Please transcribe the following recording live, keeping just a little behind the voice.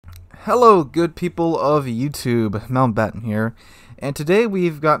Hello, good people of YouTube. Mountbatten here, and today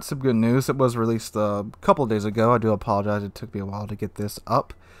we've got some good news that was released a couple days ago. I do apologize, it took me a while to get this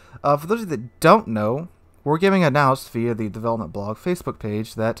up. For those of you that don't know, Wargaming announced via the development blog Facebook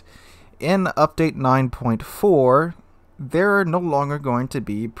page that in Update 9.4, there are no longer going to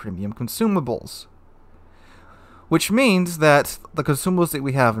be premium consumables. Which means that the consumables that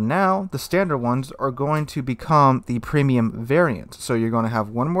we have now, the standard ones, are going to become the premium variant. So you're going to have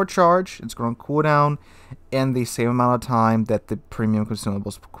one more charge, it's going to cool down in the same amount of time that the premium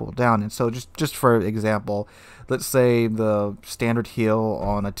consumables cool down. And so just for example, let's say the standard heal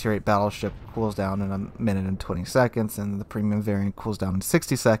on a tier 8 battleship cools down in a minute and 20 seconds, and the premium variant cools down in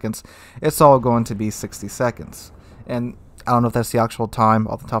 60 seconds. It's all going to be 60 seconds. And I don't know if that's the actual time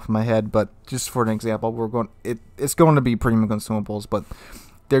off the top of my head, but just for an example, it's going to be premium consumables, but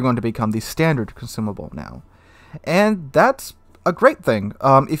they're going to become the standard consumable now. And that's a great thing.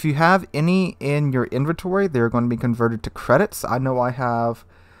 If you have any in your inventory, they're going to be converted to credits. I know I have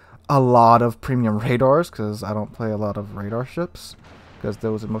a lot of premium radars because I don't play a lot of radar ships, because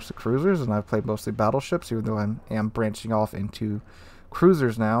those are mostly cruisers, and I've played mostly battleships, even though I am branching off into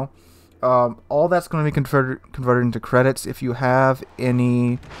cruisers now. All that's going to be converted into credits. If you have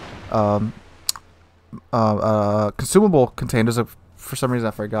any consumable containers, for some reason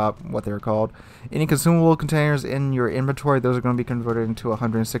I forgot what they were called. Any consumable containers in your inventory, those are going to be converted into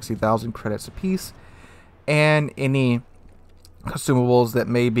 160,000 credits apiece. And any consumables that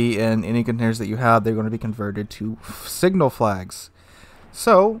may be in any containers that you have, they're going to be converted to signal flags.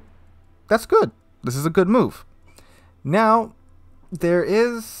 So that's good. This is a good move. Now, there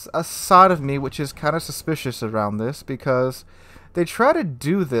is a side of me which is kind of suspicious around this, because they tried to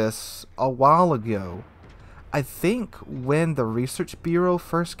do this a while ago. I think when the Research Bureau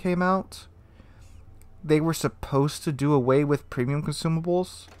first came out, they were supposed to do away with premium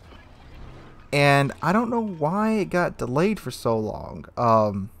consumables, and I don't know why it got delayed for so long.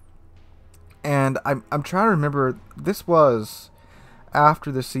 And I'm trying to remember, this was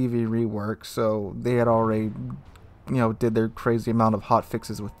after the CV rework, so they had already did their crazy amount of hot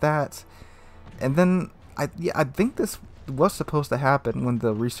fixes with that. And then I think this was supposed to happen when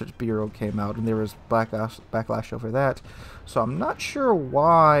the Research Bureau came out, and there was backlash over that. So I'm not sure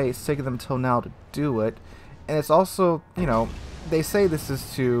why it's taken them until now to do it. And it's also, they say this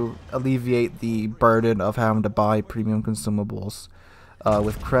is to alleviate the burden of having to buy premium consumables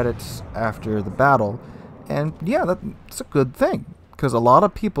with credits after the battle. And yeah, that's a good thing. Because a lot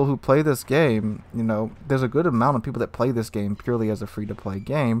of people who play this game, there's a good amount of people that play this game purely as a free-to-play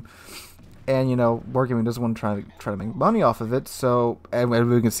game, and Wargaming doesn't want to try to make money off of it. So, and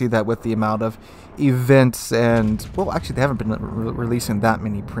we can see that with the amount of events, and well, actually, they haven't been releasing that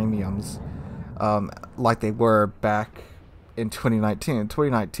many premiums like they were back in 2019. In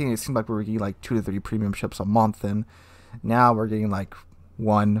 2019, it seemed like we were getting like 2 to 3 premium ships a month, and now we're getting like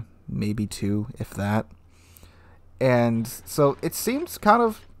 1, maybe 2, if that. And so it seems kind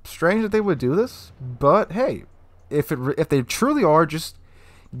of strange that they would do this, but hey, if they truly are just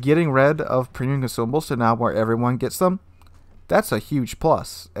getting rid of premium consumables to now where everyone gets them, that's a huge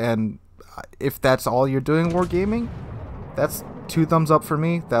plus. And if that's all you're doing, Wargaming, that's 2 thumbs up for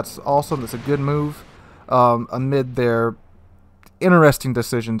me. That's awesome. That's a good move amid their interesting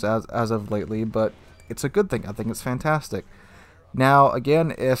decisions as of lately, but it's a good thing. I think it's fantastic. Now,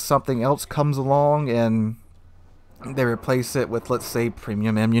 again, if something else comes along and they replace it with, let's say,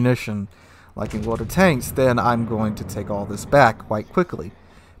 premium ammunition, like in World of Tanks, then I'm going to take all this back quite quickly,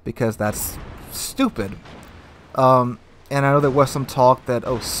 because that's stupid. And I know there was some talk that,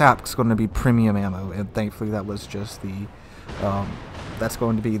 oh, SAP's going to be premium ammo, and thankfully that was just the, that's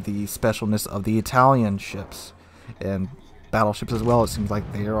going to be the specialness of the Italian ships, and battleships as well. It seems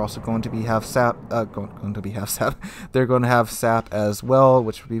like they are also going to be SAP. They're going to have SAP as well,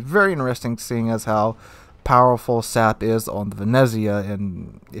 which would be very interesting, seeing as how powerful SAP is on the Venezia.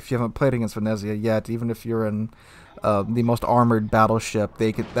 And if you haven't played against Venezia yet, even if you're in the most armored battleship,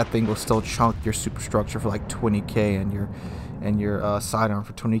 that thing will still chunk your superstructure for like 20k and your sidearm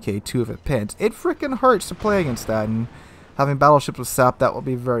for 20k too if it pins. It freaking hurts to play against that, and having battleships with SAP, that will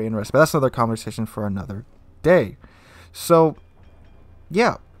be very interesting. But that's another conversation for another day. So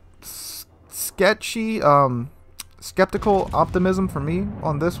yeah, skeptical optimism for me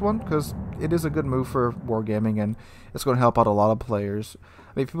on this one, because it is a good move for Wargaming, and it's going to help out a lot of players.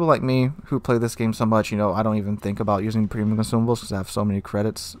 I mean, people like me who play this game so much, I don't even think about using premium consumables because I have so many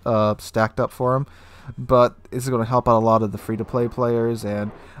credits stacked up for them. But it's going to help out a lot of the free-to-play players,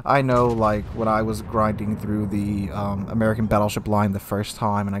 and I know, like, when I was grinding through the American Battleship line the first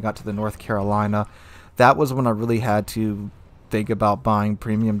time, and I got to the North Carolina, that was when I really had to think about buying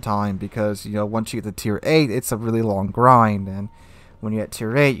premium time, because you know, once you get to tier 8, it's a really long grind, and when you're at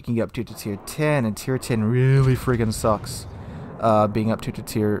tier 8, you can get up to tier 10, and tier 10 really friggin' sucks, being up to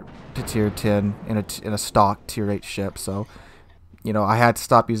tier 10 in a stock tier 8 ship. So you know, I had to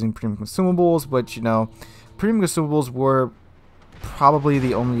stop using Premium Consumables, but you know, Premium Consumables were probably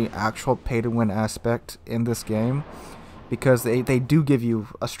the only actual pay-to-win aspect in this game, because they do give you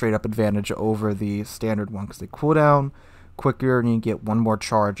a straight-up advantage over the standard one, because they cool down quicker and you get one more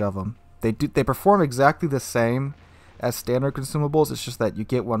charge of them. They perform exactly the same as standard consumables. It's just that you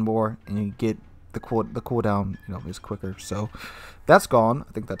get one more and you get the cooldown, you know, is quicker. So that's gone.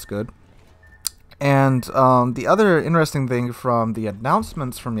 I think that's good. And the other interesting thing from the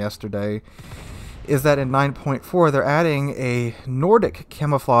announcements from yesterday is that in 9.4 they're adding a Nordic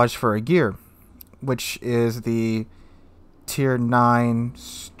camouflage for a gear, which is the tier 9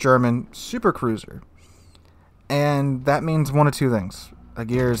 German supercruiser. And that means one of two things. A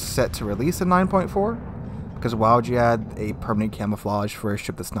gear is set to release in 9.4, because why would you add a permanent camouflage for a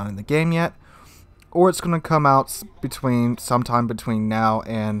ship that's not in the game yet? Or it's going to come out sometime between now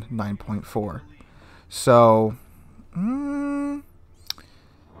and 9.4. So,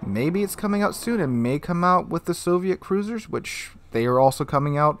 maybe it's coming out soon. It may come out with the Soviet cruisers, which they are also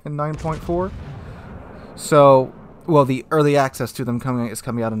coming out in 9.4. So, well, the early access to them is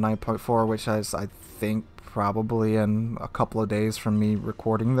coming out in 9.4, which is, I think, probably in a couple of days from me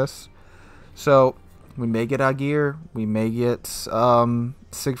recording this. So, we may get Agir, we may get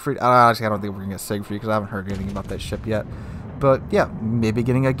Siegfried. Actually, I don't think we're going to get Siegfried, because I haven't heard anything about that ship yet. But, yeah, maybe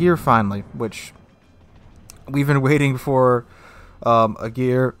getting Agir finally, which we've been waiting for.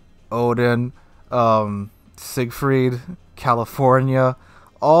 Agir, Odin, Siegfried, California,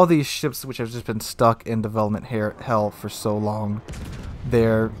 all these ships which have just been stuck in development hell for so long.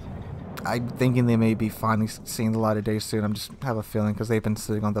 I'm thinking they may be finally seeing the light of day soon. I just have a feeling, because they've been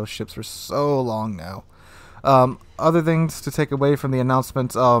sitting on those ships for so long now. Other things to take away from the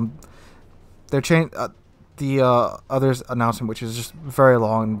announcements, they're the others announcement, which is just very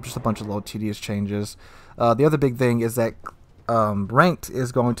long, just a bunch of little tedious changes. The other big thing is that ranked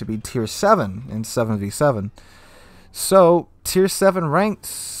is going to be tier 7 in 7v7. So tier 7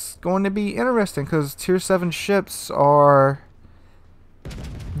 ranked's going to be interesting, because tier 7 ships are,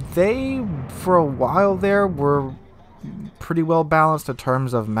 they for a while there were pretty well balanced in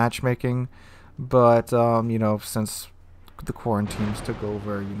terms of matchmaking, but you know, since the quarantines took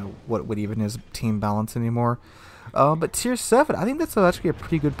over, you know, what even is team balance anymore. But tier 7, I think that's actually a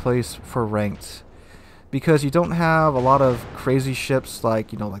pretty good place for ranked, because you don't have a lot of crazy ships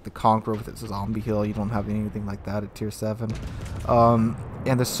like, you know, like the Conqueror with its zombie hill. You don't have anything like that at tier 7. And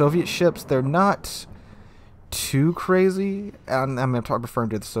the Soviet ships, they're not too crazy, and I'm referring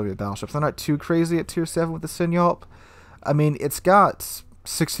to the Soviet battleships. They're not too crazy at tier 7 with the Sinyalp. I mean, it's got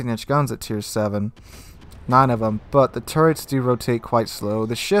 16-inch guns at tier 7, 9 of them, but the turrets do rotate quite slow.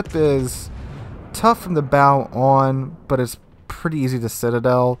 The ship is tough from the bow on, but it's pretty easy to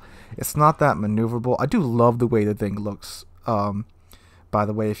citadel. It's not that maneuverable. I do love the way the thing looks. By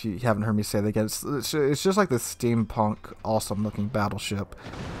the way, if you haven't heard me say that again, it's just like this steampunk, awesome looking battleship.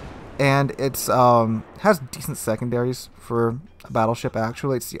 And it's has decent secondaries for a battleship,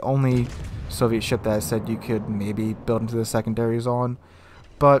 actually. It's the only Soviet ship that I said you could maybe build into the secondaries on.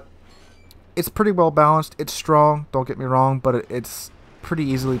 But it's pretty well balanced. It's strong, don't get me wrong, but it's pretty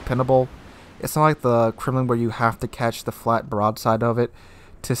easily pinnable. It's not like the Kremlin where you have to catch the flat broadside of it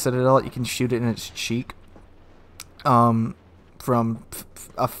to citadel it. You can shoot it in its cheek from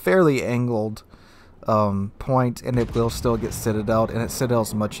a fairly angled point, and it will still get citadeled, and its citadel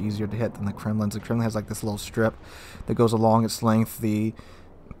is much easier to hit than the Kremlin's. The Kremlin has like this little strip that goes along its length. The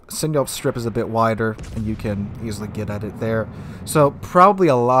Sinyalp strip is a bit wider, and you can easily get at it there. So probably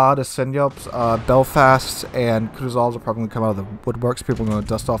a lot of Sinyalps. Belfast and Cruzals are probably going to come out of the woodworks. People are going to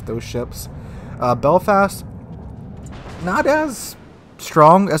dust off those ships. Belfast, not as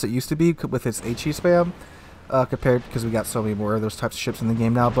strong as it used to be with its HE spam, compared, because we got so many more of those types of ships in the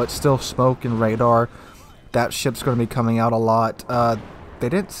game now, but still smoke and radar. That ship's going to be coming out a lot. They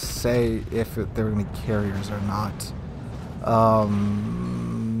didn't say if they were going to be carriers or not.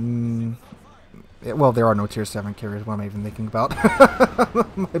 Well, there are no tier 7 carriers. What am I even thinking about?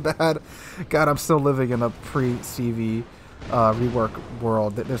 My bad. God, I'm still living in a pre-CV rework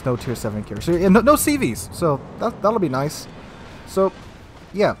world. There's no tier 7 carriers. So, no CVs. So that'll be nice. So,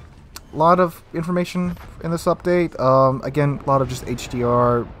 yeah, a lot of information in this update. Again, a lot of just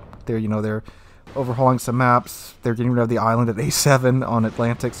HDR. They're overhauling some maps. They're getting rid of the island at A7 on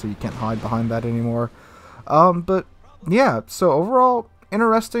Atlantic, so you can't hide behind that anymore. But yeah, so overall,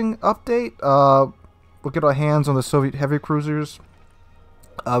 interesting update. we'll get our hands on the Soviet heavy cruisers.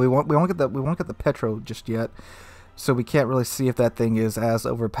 We won't get the Petro just yet, so we can't really see if that thing is as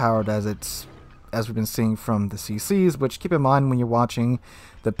overpowered as we've been seeing from the CCs. Which, keep in mind, when you're watching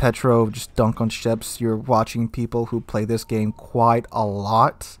the Petro just dunk on ships, you're watching people who play this game quite a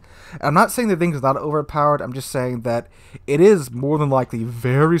lot. I'm not saying the thing is not overpowered. I'm just saying that it is more than likely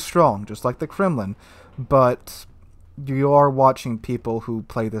very strong, just like the Kremlin. But you are watching people who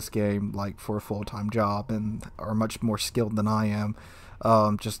play this game like for a full-time job and are much more skilled than I am.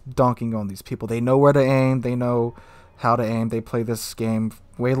 Just dunking on these people. They know where to aim. They know how to aim. They play this game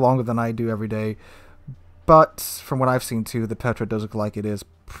way longer than I do every day. But from what I've seen too, the Petro does look like it is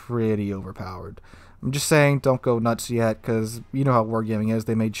pretty overpowered. I'm just saying, don't go nuts yet, because you know how wargaming is.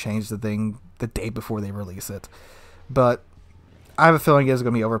 They may change the thing the day before they release it. But I have a feeling it is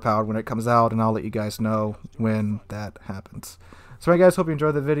going to be overpowered when it comes out, and I'll let you guys know when that happens. So, guys, hope you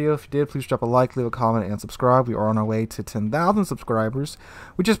enjoyed the video. If you did, please drop a like, leave a comment, and subscribe. We are on our way to 10,000 subscribers.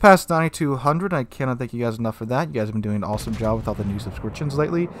 We just passed 9,200. I cannot thank you guys enough for that. You guys have been doing an awesome job with all the new subscriptions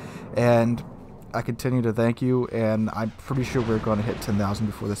lately, and I continue to thank you, and I'm pretty sure we're going to hit 10,000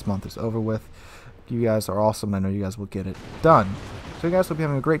 before this month is over with. You guys are awesome. I know you guys will get it done. So, guys, hope you're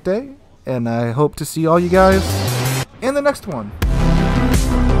having a great day, and I hope to see all you guys in the next one.